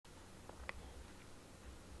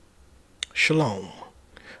Shalom,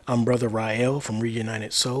 I'm Brother Rael from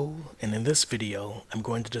Reunited Soul, and in this video, I'm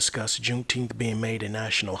going to discuss Juneteenth being made a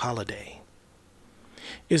national holiday.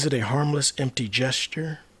 Is it a harmless, empty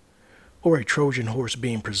gesture, or a Trojan horse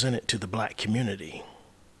being presented to the black community?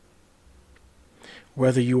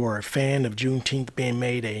 Whether you are a fan of Juneteenth being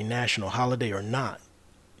made a national holiday or not,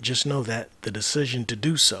 just know that the decision to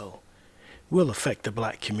do so will affect the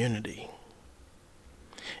black community.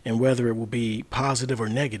 And whether it will be positive or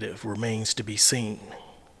negative remains to be seen.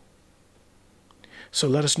 So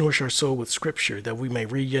let us nourish our soul with scripture that we may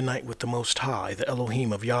reunite with the Most High, the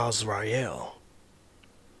Elohim of Yisrael.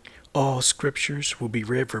 All scriptures will be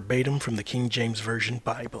read verbatim from the King James Version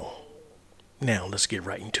Bible. Now let's get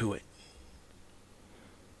right into it.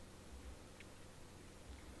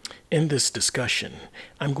 In this discussion,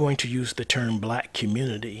 I'm going to use the term black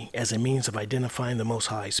community as a means of identifying the Most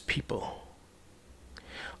High's people.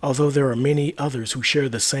 Although there are many others who share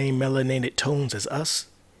the same melanated tones as us,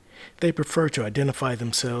 they prefer to identify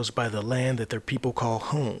themselves by the land that their people call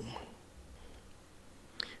home.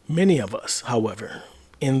 Many of us, however,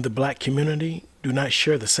 in the black community do not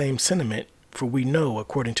share the same sentiment, for we know,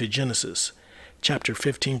 according to Genesis chapter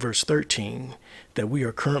 15, verse 13, that we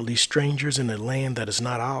are currently strangers in a land that is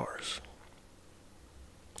not ours.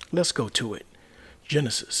 Let's go to it.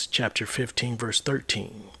 Genesis chapter 15, verse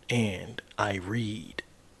 13, and I read.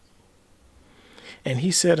 And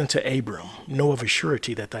he said unto Abram, Know of a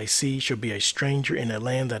surety that thy seed shall be a stranger in a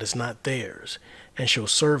land that is not theirs, and shall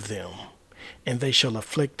serve them, and they shall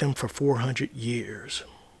afflict them for 400 years.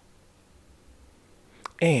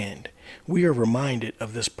 And we are reminded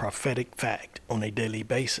of this prophetic fact on a daily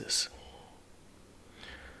basis.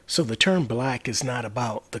 So the term black is not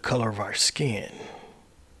about the color of our skin.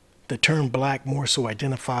 The term black more so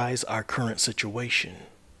identifies our current situation.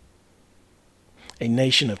 A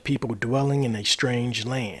nation of people dwelling in a strange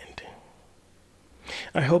land.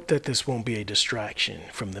 I hope that this won't be a distraction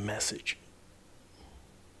from the message.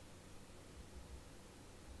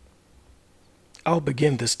 I'll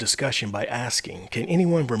begin this discussion by asking, can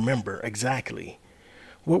anyone remember exactly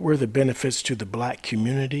what were the benefits to the black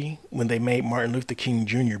community when they made Martin Luther King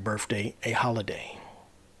Jr. birthday a holiday?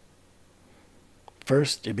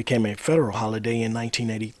 First, it became a federal holiday in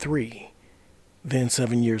 1983. Then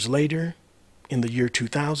 7 years later, in the year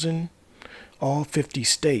 2000, all 50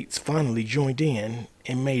 states finally joined in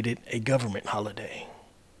and made it a government holiday.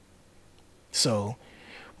 So,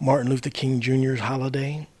 Martin Luther King Jr.'s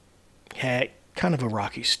holiday had kind of a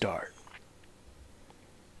rocky start.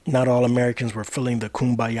 Not all Americans were feeling the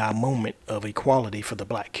kumbaya moment of equality for the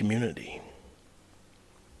black community.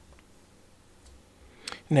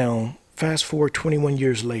 Now, fast forward 21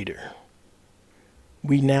 years later,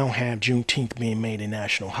 we now have Juneteenth being made a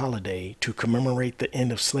national holiday to commemorate the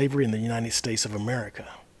end of slavery in the United States of America.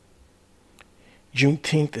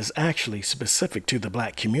 Juneteenth is actually specific to the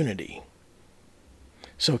black community.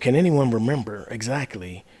 So can anyone remember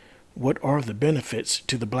exactly what are the benefits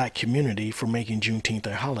to the black community for making Juneteenth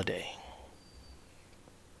a holiday?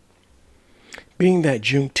 Being that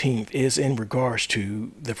Juneteenth is in regards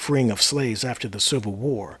to the freeing of slaves after the Civil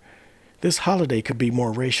War, this holiday could be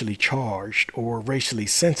more racially charged or racially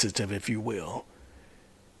sensitive, if you will,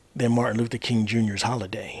 than Martin Luther King Jr.'s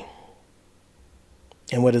holiday.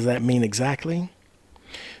 And what does that mean exactly?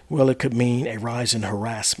 Well, it could mean a rise in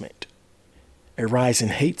harassment, a rise in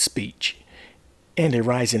hate speech, and a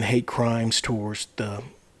rise in hate crimes towards the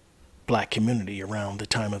black community around the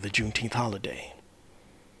time of the Juneteenth holiday.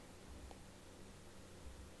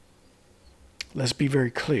 Let's be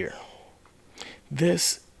very clear.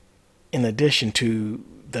 This, in addition to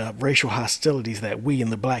the racial hostilities that we in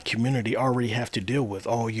the black community already have to deal with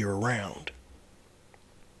all year round.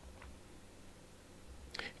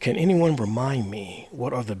 Can anyone remind me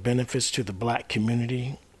what are the benefits to the black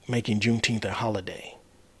community making Juneteenth a holiday?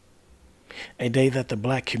 A day that the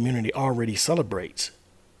black community already celebrates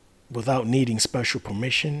without needing special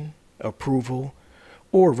permission, approval,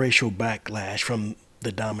 or racial backlash from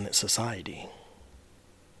the dominant society.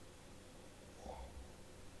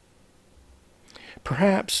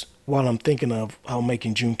 Perhaps while I'm thinking of how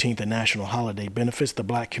making Juneteenth a national holiday benefits the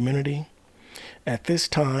black community, at this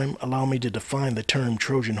time, allow me to define the term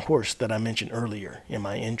Trojan horse that I mentioned earlier in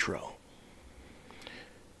my intro.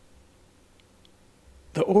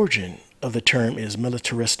 The origin of the term is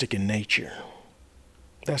militaristic in nature.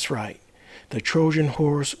 That's right. The Trojan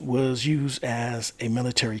horse was used as a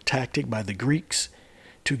military tactic by the Greeks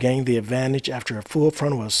to gain the advantage after a full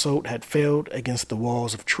frontal assault had failed against the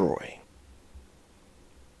walls of Troy.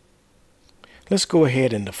 Let's go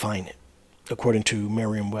ahead and define it. According to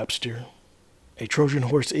Merriam-Webster, a Trojan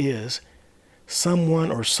horse is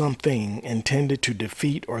someone or something intended to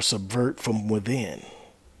defeat or subvert from within,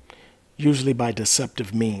 usually by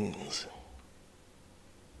deceptive means.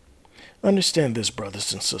 Understand this,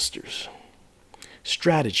 brothers and sisters.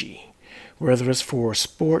 Strategy, whether it's for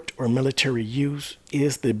sport or military use,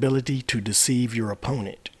 is the ability to deceive your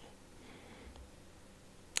opponent.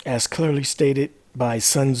 As clearly stated by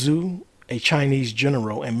Sun Tzu, a Chinese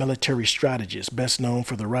general and military strategist best known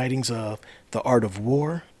for the writings of The Art of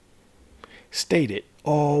War, stated,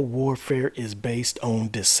 all warfare is based on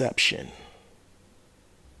deception.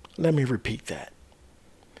 Let me repeat that.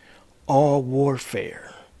 All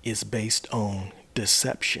warfare is based on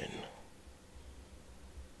deception.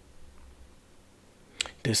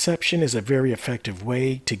 Deception is a very effective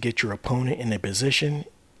way to get your opponent in a position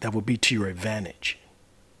that will be to your advantage.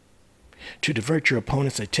 To divert your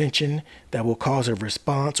opponent's attention that will cause a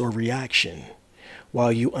response or reaction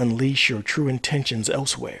while you unleash your true intentions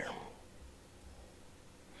elsewhere.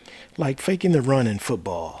 Like faking the run in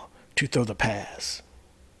football to throw the pass.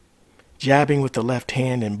 Jabbing with the left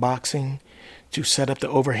hand in boxing to set up the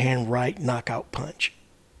overhand right knockout punch.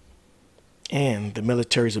 And the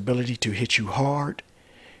military's ability to hit you hard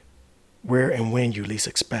where and when you least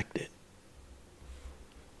expect it.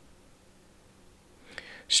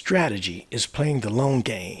 Strategy is playing the long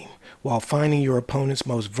game while finding your opponent's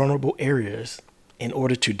most vulnerable areas in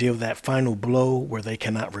order to deal that final blow where they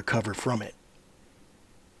cannot recover from it.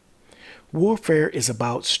 Warfare is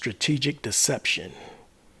about strategic deception,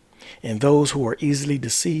 and those who are easily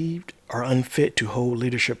deceived are unfit to hold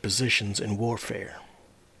leadership positions in warfare.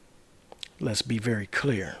 Let's be very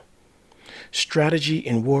clear. Strategy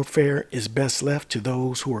in warfare is best left to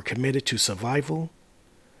those who are committed to survival,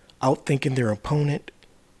 outthinking their opponent,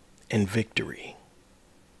 and victory.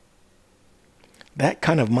 That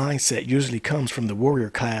kind of mindset usually comes from the warrior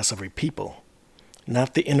class of a people,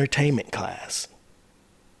 not the entertainment class.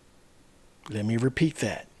 Let me repeat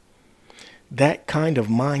that. That kind of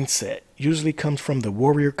mindset usually comes from the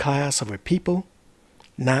warrior class of a people,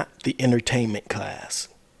 not the entertainment class.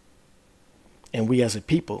 And we as a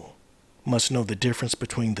people must know the difference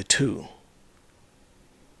between the two.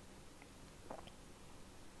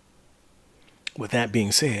 With that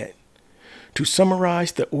being said, to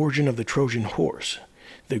summarize the origin of the Trojan horse,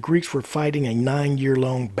 the Greeks were fighting a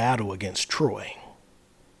 9-year-long battle against Troy.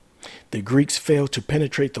 The Greeks failed to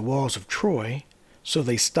penetrate the walls of Troy, so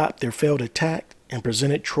they stopped their failed attack and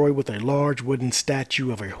presented Troy with a large wooden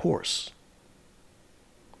statue of a horse.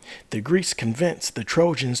 The Greeks convinced the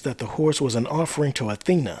Trojans that the horse was an offering to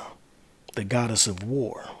Athena, the goddess of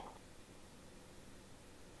war.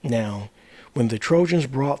 Now, when the Trojans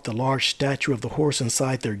brought the large statue of the horse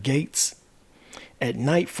inside their gates, at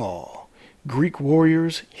nightfall, Greek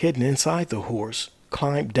warriors hidden inside the horse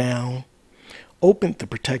climbed down, opened the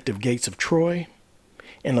protective gates of Troy,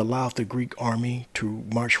 and allowed the Greek army to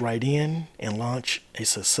march right in and launch a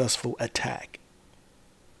successful attack.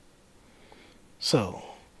 So,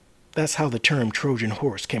 that's how the term Trojan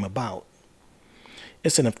horse came about.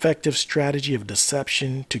 It's an effective strategy of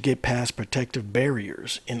deception to get past protective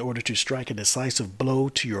barriers in order to strike a decisive blow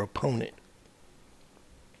to your opponent.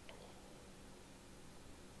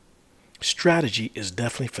 Strategy is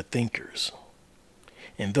definitely for thinkers,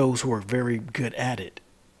 and those who are very good at it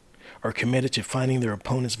are committed to finding their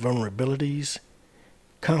opponent's vulnerabilities,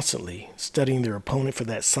 constantly studying their opponent for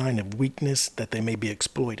that sign of weakness that they may be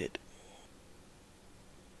exploited.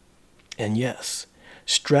 And yes,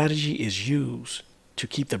 strategy is used to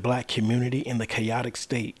keep the black community in the chaotic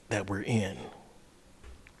state that we're in.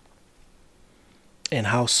 And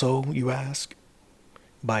how so, you ask?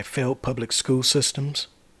 By failed public school systems,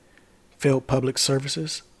 failed public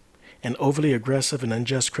services, an overly aggressive and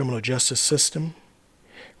unjust criminal justice system,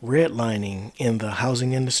 redlining in the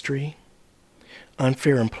housing industry,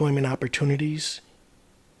 unfair employment opportunities,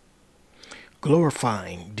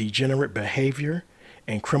 glorifying degenerate behavior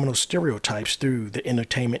and criminal stereotypes through the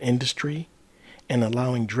entertainment industry, and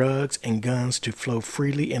allowing drugs and guns to flow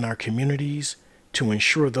freely in our communities to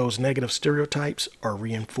ensure those negative stereotypes are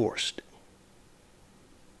reinforced,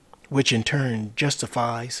 which in turn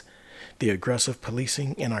justifies the aggressive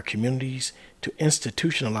policing in our communities to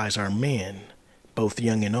institutionalize our men, both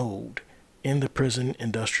young and old, in the prison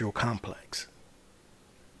industrial complex.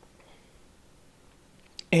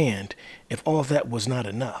 And if all that was not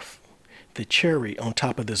enough, the cherry on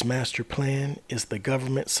top of this master plan is the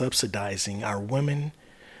government subsidizing our women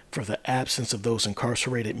for the absence of those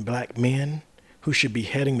incarcerated black men who should be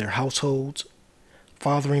heading their households,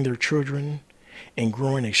 fathering their children, and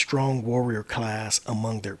growing a strong warrior class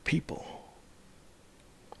among their people.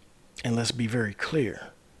 And let's be very clear.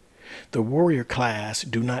 The warrior class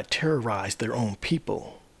do not terrorize their own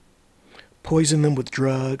people, poison them with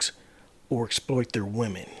drugs, or exploit their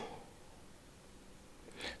women.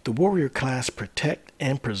 The warrior class protect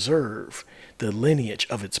and preserve the lineage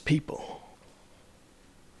of its people.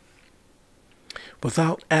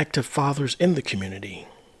 Without active fathers in the community,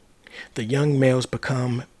 the young males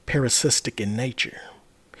become parasitic in nature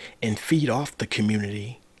and feed off the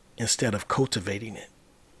community instead of cultivating it.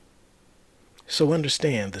 So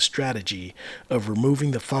understand the strategy of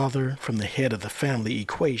removing the father from the head of the family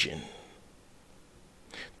equation.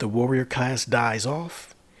 The warrior class dies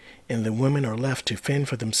off, and the women are left to fend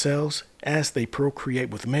for themselves as they procreate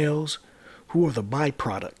with males who are the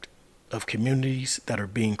byproduct of communities that are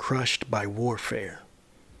being crushed by warfare.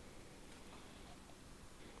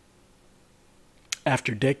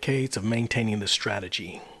 After decades of maintaining this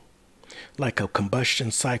strategy, like a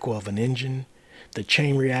combustion cycle of an engine, the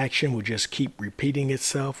chain reaction will just keep repeating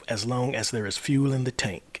itself as long as there is fuel in the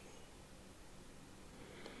tank.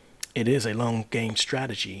 It is a long game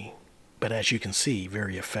strategy, but as you can see,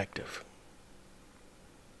 very effective.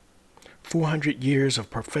 400 years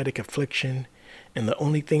of prophetic affliction, and the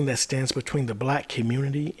only thing that stands between the black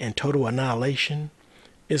community and total annihilation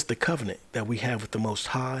is the covenant that we have with the Most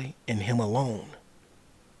High and Him alone.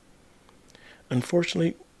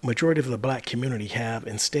 Unfortunately, majority of the black community have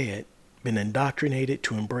instead been indoctrinated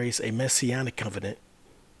to embrace a messianic covenant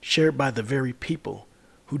shared by the very people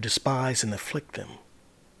who despise and afflict them.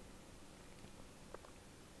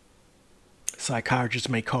 Psychiatrists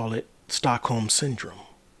may call it Stockholm Syndrome,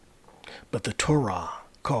 but the Torah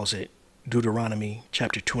calls it Deuteronomy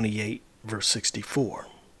chapter 28, verse 64.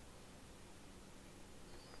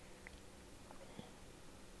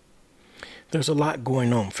 There's a lot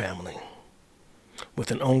going on, family.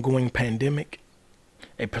 With an ongoing pandemic,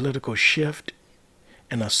 a political shift,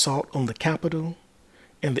 an assault on the Capitol,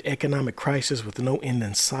 and the economic crisis with no end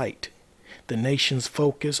in sight, the nation's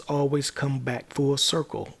focus always comes back full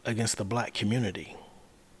circle against the black community.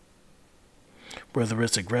 Whether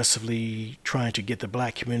it's aggressively trying to get the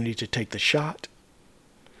black community to take the shot,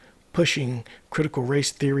 pushing critical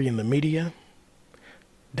race theory in the media,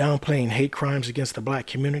 downplaying hate crimes against the black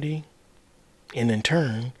community, and in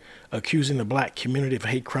turn, accusing the black community of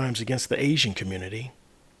hate crimes against the Asian community.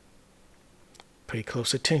 Pay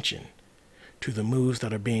close attention to the moves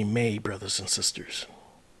that are being made, brothers and sisters.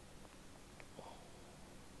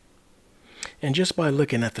 And just by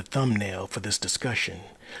looking at the thumbnail for this discussion,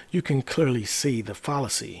 you can clearly see the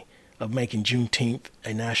fallacy of making Juneteenth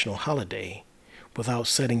a national holiday without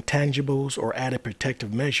setting tangibles or added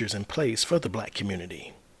protective measures in place for the black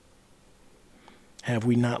community. Have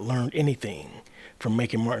we not learned anything from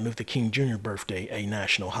making Martin Luther King Jr. birthday a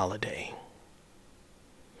national holiday?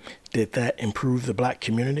 Did that improve the black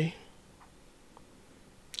community?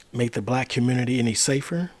 Make the black community any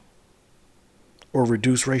safer? Or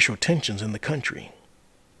reduce racial tensions in the country?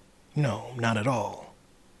 No, not at all.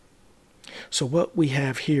 So what we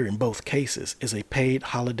have here in both cases is a paid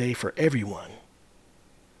holiday for everyone.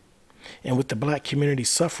 And with the black community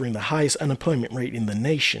suffering the highest unemployment rate in the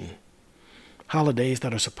nation, holidays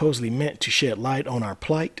that are supposedly meant to shed light on our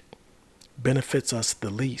plight benefits us the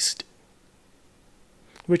least,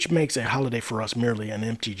 which makes a holiday for us merely an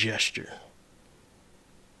empty gesture.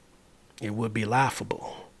 It would be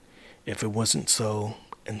laughable if it wasn't so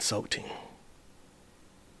insulting.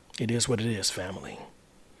 It is what it is, family.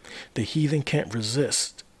 The heathen can't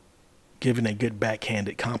resist giving a good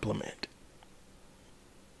backhanded compliment.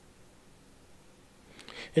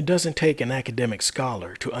 It doesn't take an academic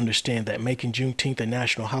scholar to understand that making Juneteenth a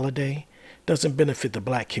national holiday doesn't benefit the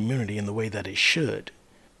black community in the way that it should,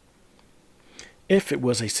 if it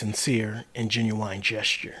was a sincere and genuine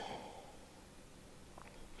gesture.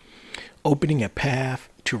 Opening a path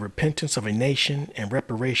to repentance of a nation and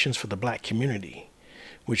reparations for the black community,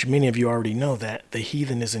 which many of you already know that the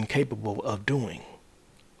heathen is incapable of doing,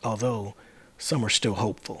 although some are still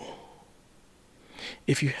hopeful.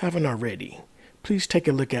 If you haven't already, please take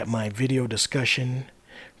a look at my video discussion,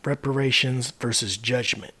 Reparations versus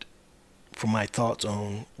Judgment, for my thoughts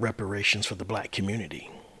on reparations for the black community.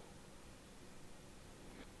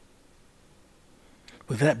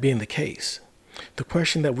 With that being the case, the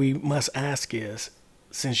question that we must ask is,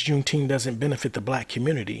 since Juneteenth doesn't benefit the black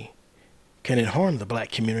community, can it harm the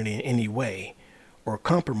black community in any way or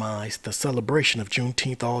compromise the celebration of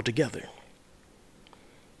Juneteenth altogether?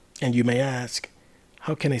 And you may ask,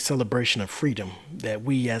 how can a celebration of freedom that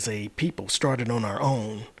we as a people started on our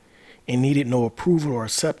own and needed no approval or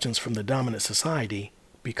acceptance from the dominant society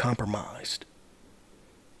be compromised?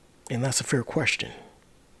 And that's a fair question.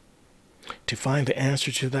 To find the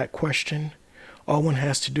answer to that question, All one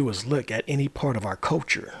has to do is look at any part of our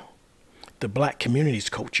culture, the black community's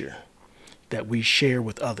culture, that we share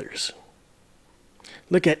with others.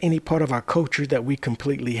 Look at any part of our culture that we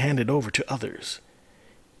completely handed over to others,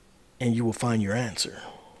 and you will find your answer.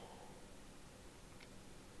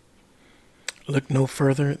 Look no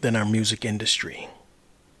further than our music industry.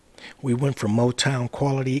 We went from Motown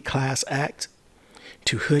quality class act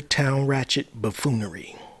to Hoodtown ratchet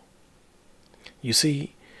buffoonery. You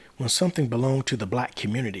see, when something belonged to the black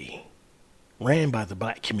community, ran by the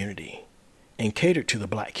black community, and catered to the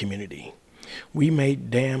black community, we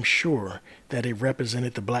made damn sure that it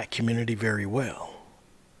represented the black community very well.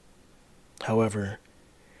 However,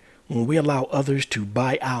 when we allow others to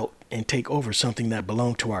buy out and take over something that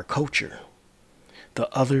belonged to our culture, the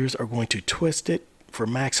others are going to twist it for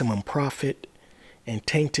maximum profit and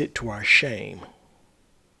taint it to our shame.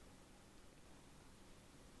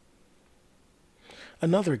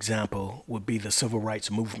 Another example would be the civil rights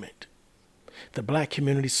movement. The black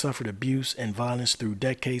community suffered abuse and violence through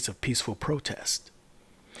decades of peaceful protest.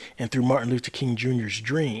 And through Martin Luther King Jr.'s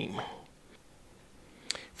dream,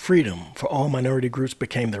 freedom for all minority groups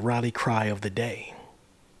became the rally cry of the day.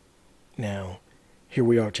 Now, here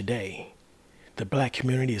we are today. The black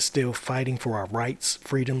community is still fighting for our rights,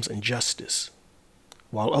 freedoms, and justice,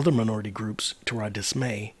 while other minority groups, to our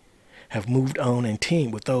dismay, have moved on and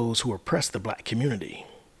teamed with those who oppress the black community.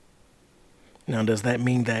 Now, does that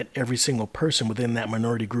mean that every single person within that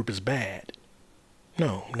minority group is bad?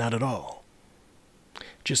 No, not at all.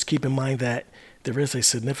 Just keep in mind that there is a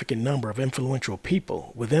significant number of influential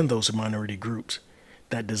people within those minority groups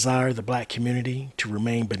that desire the black community to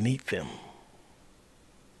remain beneath them.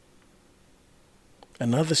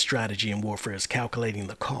 Another strategy in warfare is calculating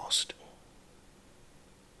the cost.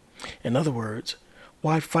 In other words,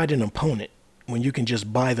 why fight an opponent when you can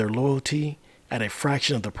just buy their loyalty at a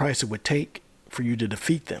fraction of the price it would take for you to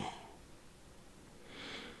defeat them?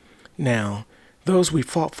 Now, those we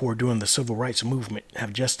fought for during the civil rights movement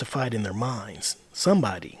have justified in their minds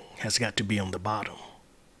somebody has got to be on the bottom.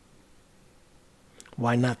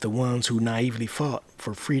 Why not the ones who naively fought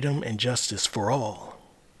for freedom and justice for all?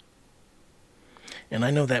 And I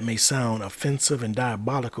know that may sound offensive and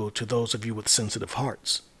diabolical to those of you with sensitive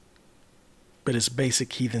hearts, but it's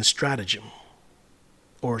basic heathen stratagem,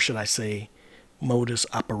 or should I say, modus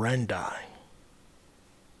operandi.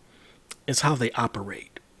 It's how they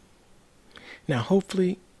operate. Now,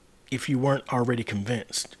 hopefully, if you weren't already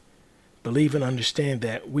convinced, believe and understand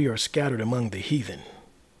that we are scattered among the heathen,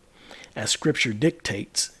 as Scripture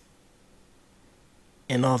dictates,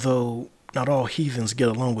 and although not all heathens get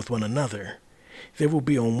along with one another, they will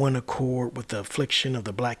be on one accord with the affliction of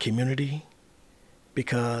the black community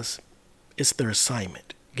because it's their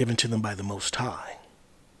assignment given to them by the Most High.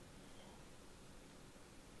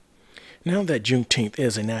 Now that Juneteenth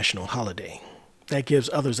is a national holiday, that gives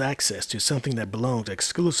others access to something that belongs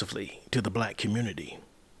exclusively to the black community.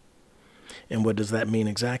 And what does that mean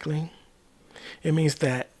exactly? It means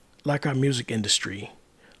that, like our music industry,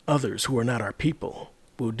 others who are not our people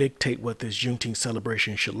will dictate what this Juneteenth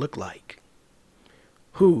celebration should look like,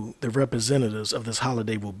 who the representatives of this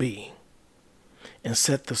holiday will be, and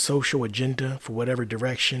set the social agenda for whatever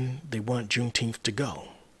direction they want Juneteenth to go.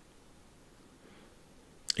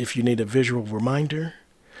 If you need a visual reminder,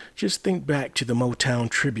 just think back to the Motown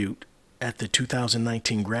tribute at the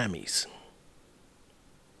 2019 Grammys.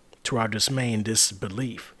 To our dismay and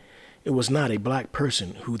disbelief, it was not a black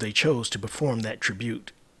person who they chose to perform that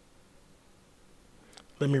tribute.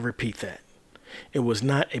 Let me repeat that. It was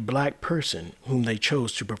not a black person whom they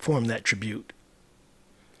chose to perform that tribute.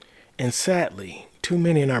 And sadly, too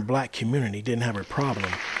many in our black community didn't have a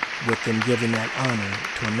problem with them giving that honor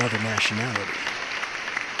to another nationality.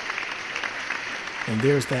 And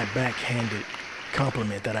there's that backhanded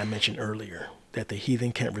compliment that I mentioned earlier, that the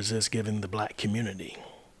heathen can't resist giving the black community.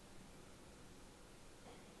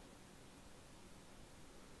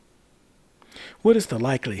 What is the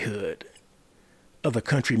likelihood of the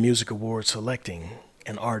Country Music Awards selecting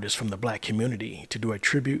an artist from the black community to do a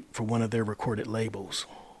tribute for one of their recorded labels?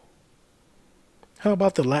 How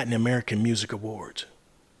about the Latin American Music Awards?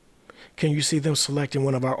 Can you see them selecting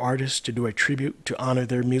one of our artists to do a tribute to honor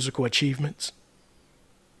their musical achievements?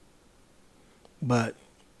 But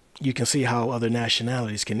you can see how other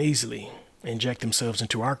nationalities can easily inject themselves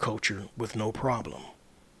into our culture with no problem.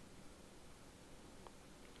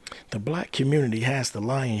 The black community has the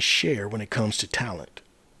lion's share when it comes to talent.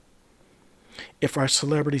 If our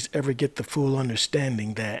celebrities ever get the full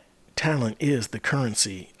understanding that talent is the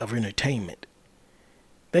currency of entertainment,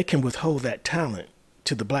 they can withhold that talent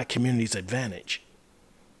to the black community's advantage.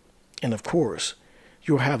 And of course,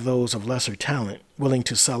 You'll have those of lesser talent willing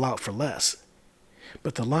to sell out for less.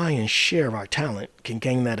 But the lion's share of our talent can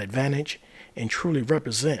gain that advantage and truly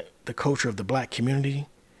represent the culture of the black community,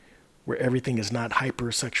 where everything is not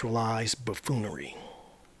hyper-sexualized buffoonery.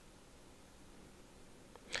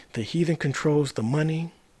 The heathen controls the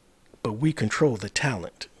money, but we control the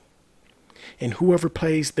talent. And whoever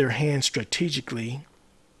plays their hand strategically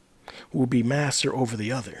will be master over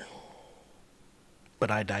the other.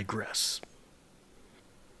 But I digress.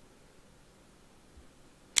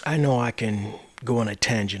 I know I can go on a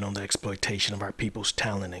tangent on the exploitation of our people's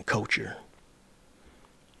talent and culture.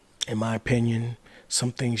 In my opinion,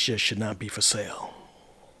 some things just should not be for sale.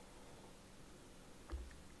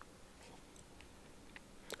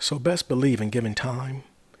 So best believe in given time,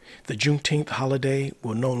 the Juneteenth holiday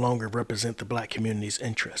will no longer represent the black community's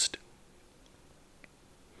interest.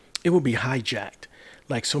 It will be hijacked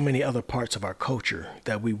like so many other parts of our culture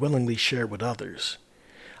that we willingly share with others,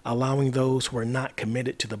 allowing those who are not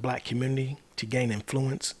committed to the black community to gain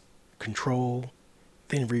influence, control,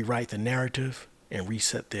 then rewrite the narrative and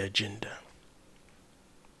reset the agenda.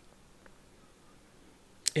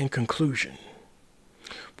 In conclusion,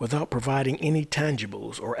 without providing any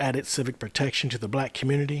tangibles or added civic protection to the black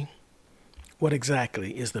community, what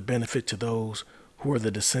exactly is the benefit to those who are the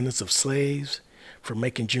descendants of slaves for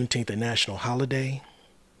making Juneteenth a national holiday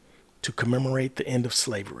to commemorate the end of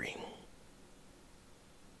slavery?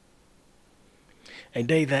 A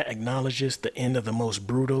day that acknowledges the end of the most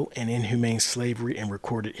brutal and inhumane slavery in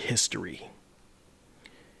recorded history,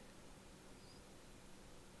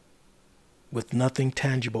 with nothing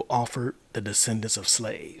tangible offered the descendants of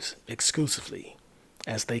slaves exclusively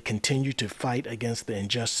as they continue to fight against the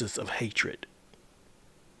injustice of hatred.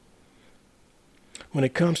 When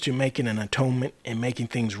it comes to making an atonement and making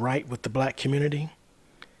things right with the black community,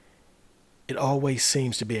 it always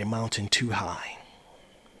seems to be a mountain too high.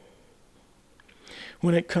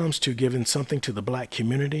 When it comes to giving something to the black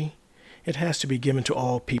community, it has to be given to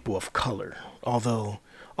all people of color, although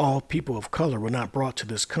all people of color were not brought to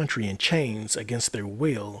this country in chains against their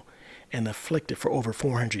will and afflicted for over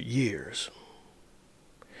 400 years.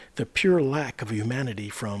 The pure lack of humanity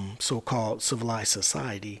from so-called civilized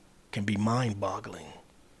society can be mind-boggling.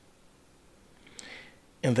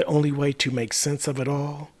 And the only way to make sense of it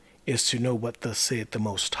all is to know what thus saith the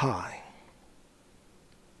Most High.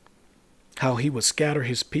 How he would scatter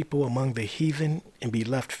his people among the heathen and be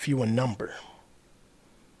left few in number.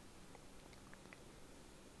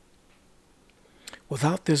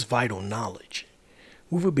 Without this vital knowledge,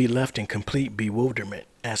 we would be left in complete bewilderment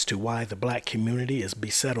as to why the black community is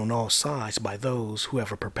beset on all sides by those who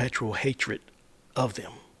have a perpetual hatred of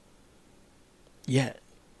them. Yet,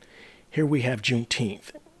 here we have Juneteenth,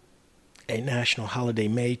 a national holiday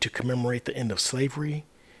made to commemorate the end of slavery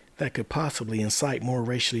that could possibly incite more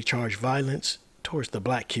racially charged violence towards the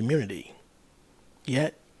black community,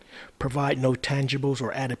 yet provide no tangibles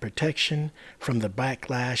or added protection from the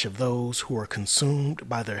backlash of those who are consumed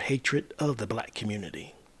by their hatred of the black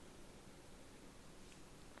community.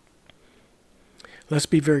 Let's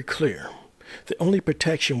be very clear. The only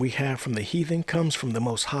protection we have from the heathen comes from the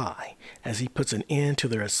Most High, as he puts an end to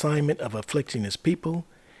their assignment of afflicting his people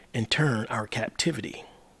and turn our captivity.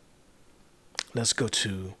 Let's go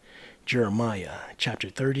to Jeremiah chapter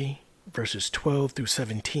 30, verses 12 through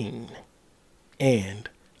 17. And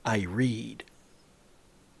I read,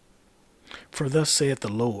 For thus saith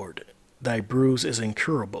the Lord, thy bruise is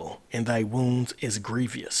incurable, and thy wounds is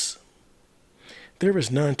grievous. There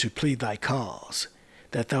is none to plead thy cause,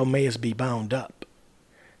 that thou mayest be bound up.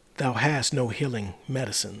 Thou hast no healing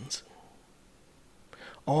medicines.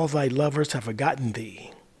 All thy lovers have forgotten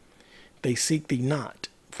thee. They seek thee not,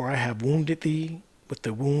 for I have wounded thee with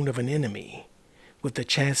the wound of an enemy, with the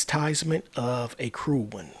chastisement of a cruel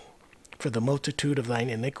one, for the multitude of thine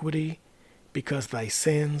iniquity, because thy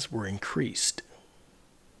sins were increased.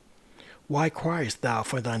 Why criest thou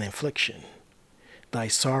for thine affliction? Thy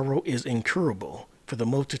sorrow is incurable for the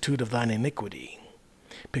multitude of thine iniquity.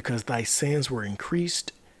 Because thy sins were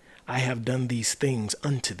increased, I have done these things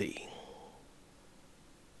unto thee.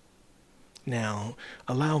 Now,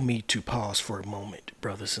 allow me to pause for a moment,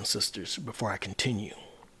 brothers and sisters, before I continue.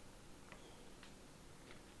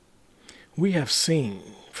 We have seen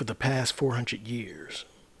for the past 400 years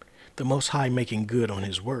the Most High making good on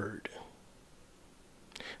his word.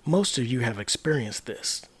 Most of you have experienced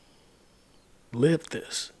this, lived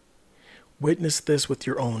this, witnessed this with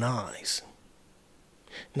your own eyes.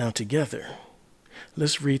 Now together,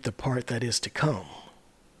 let's read the part that is to come.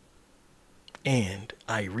 And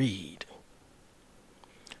I read,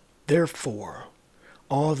 Therefore,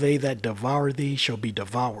 all they that devour thee shall be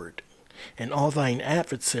devoured, And all thine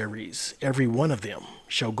adversaries, every one of them,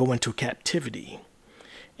 shall go into captivity,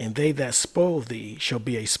 and they that spoil thee shall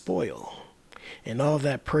be a spoil, and all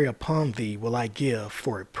that prey upon thee will I give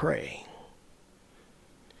for a prey.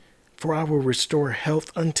 For I will restore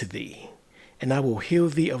health unto thee, and I will heal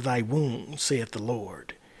thee of thy wounds, saith the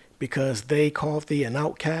Lord, because they called thee an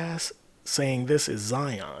outcast, saying, This is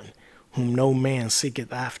Zion, whom no man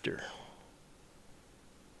seeketh after.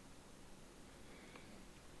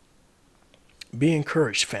 Be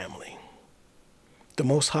encouraged, family. The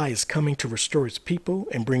Most High is coming to restore his people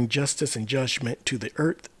and bring justice and judgment to the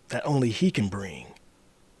earth that only he can bring.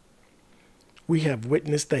 We have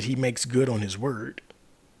witnessed that he makes good on his word.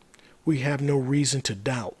 We have no reason to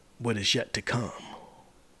doubt what is yet to come.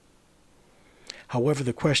 However,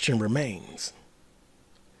 the question remains,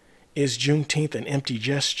 is Juneteenth an empty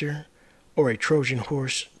gesture or a Trojan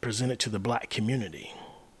horse presented to the black community?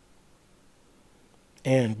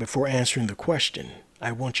 And before answering the question,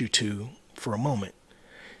 I want you to, for a moment,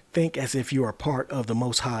 think as if you are part of the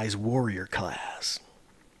Most High's warrior class.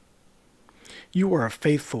 You are a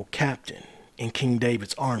faithful captain in King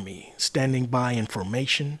David's army, standing by in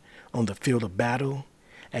formation on the field of battle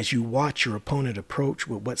as you watch your opponent approach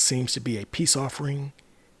with what seems to be a peace offering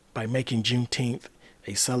by making Juneteenth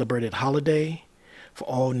a celebrated holiday for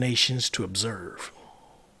all nations to observe.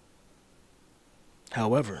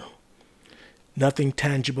 However, nothing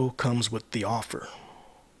tangible comes with the offer.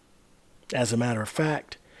 As a matter of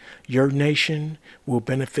fact, your nation will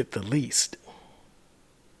benefit the least.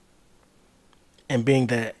 And being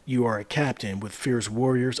that you are a captain with fierce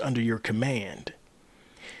warriors under your command,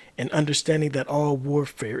 and understanding that all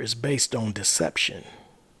warfare is based on deception,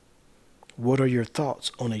 what are your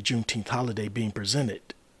thoughts on a Juneteenth holiday being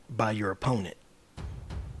presented by your opponent?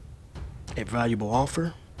 A valuable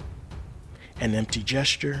offer, an empty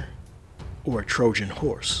gesture, or a Trojan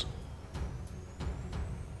horse?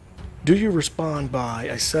 Do you respond by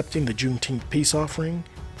accepting the Juneteenth peace offering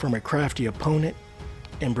from a crafty opponent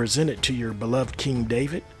and present it to your beloved King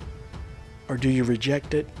David? Or do you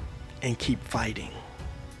reject it and keep fighting?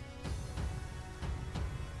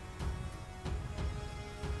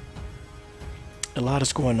 A lot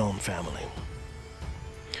is going on, family.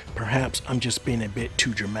 Perhaps I'm just being a bit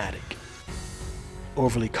too dramatic,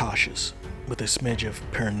 overly cautious, with a smidge of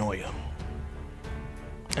paranoia.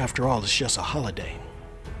 After all, it's just a holiday.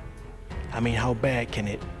 I mean, how bad can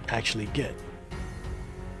it actually get?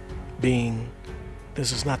 Being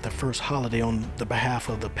this is not the first holiday on the behalf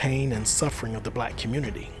of the pain and suffering of the black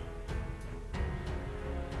community.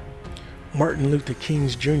 Martin Luther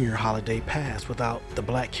King's Jr. holiday passed without the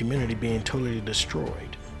black community being totally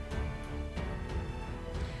destroyed.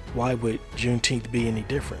 Why would Juneteenth be any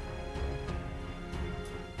different?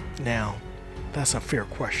 Now, that's a fair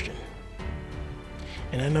question.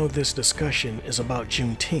 And I know this discussion is about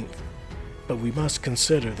Juneteenth, but we must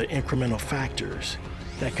consider the incremental factors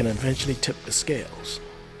that can eventually tip the scales.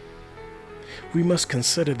 We must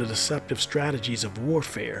consider the deceptive strategies of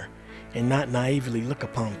warfare and not naively look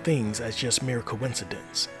upon things as just mere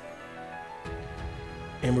coincidence.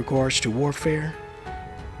 In regards to warfare,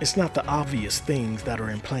 it's not the obvious things that are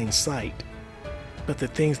in plain sight, but the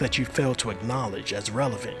things that you fail to acknowledge as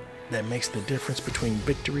relevant that makes the difference between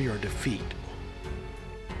victory or defeat.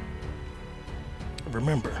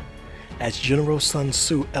 Remember, as General Sun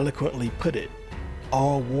Tzu eloquently put it,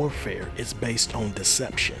 all warfare is based on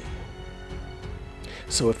deception.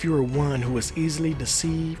 So if you are one who is easily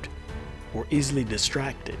deceived or easily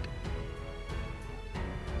distracted,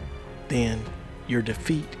 then your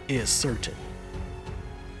defeat is certain.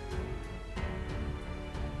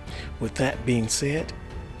 With that being said,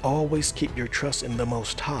 always keep your trust in the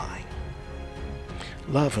Most High.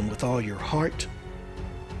 Love Him with all your heart,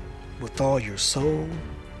 with all your soul,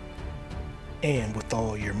 and with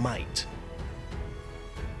all your might.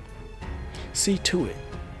 See to it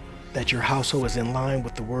that your household is in line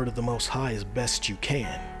with the word of the Most High as best you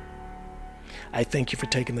can. I thank you for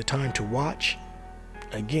taking the time to watch.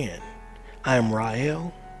 Again, I am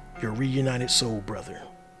Rael, your reunited soul brother.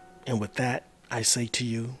 And with that, I say to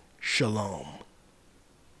you, Shalom.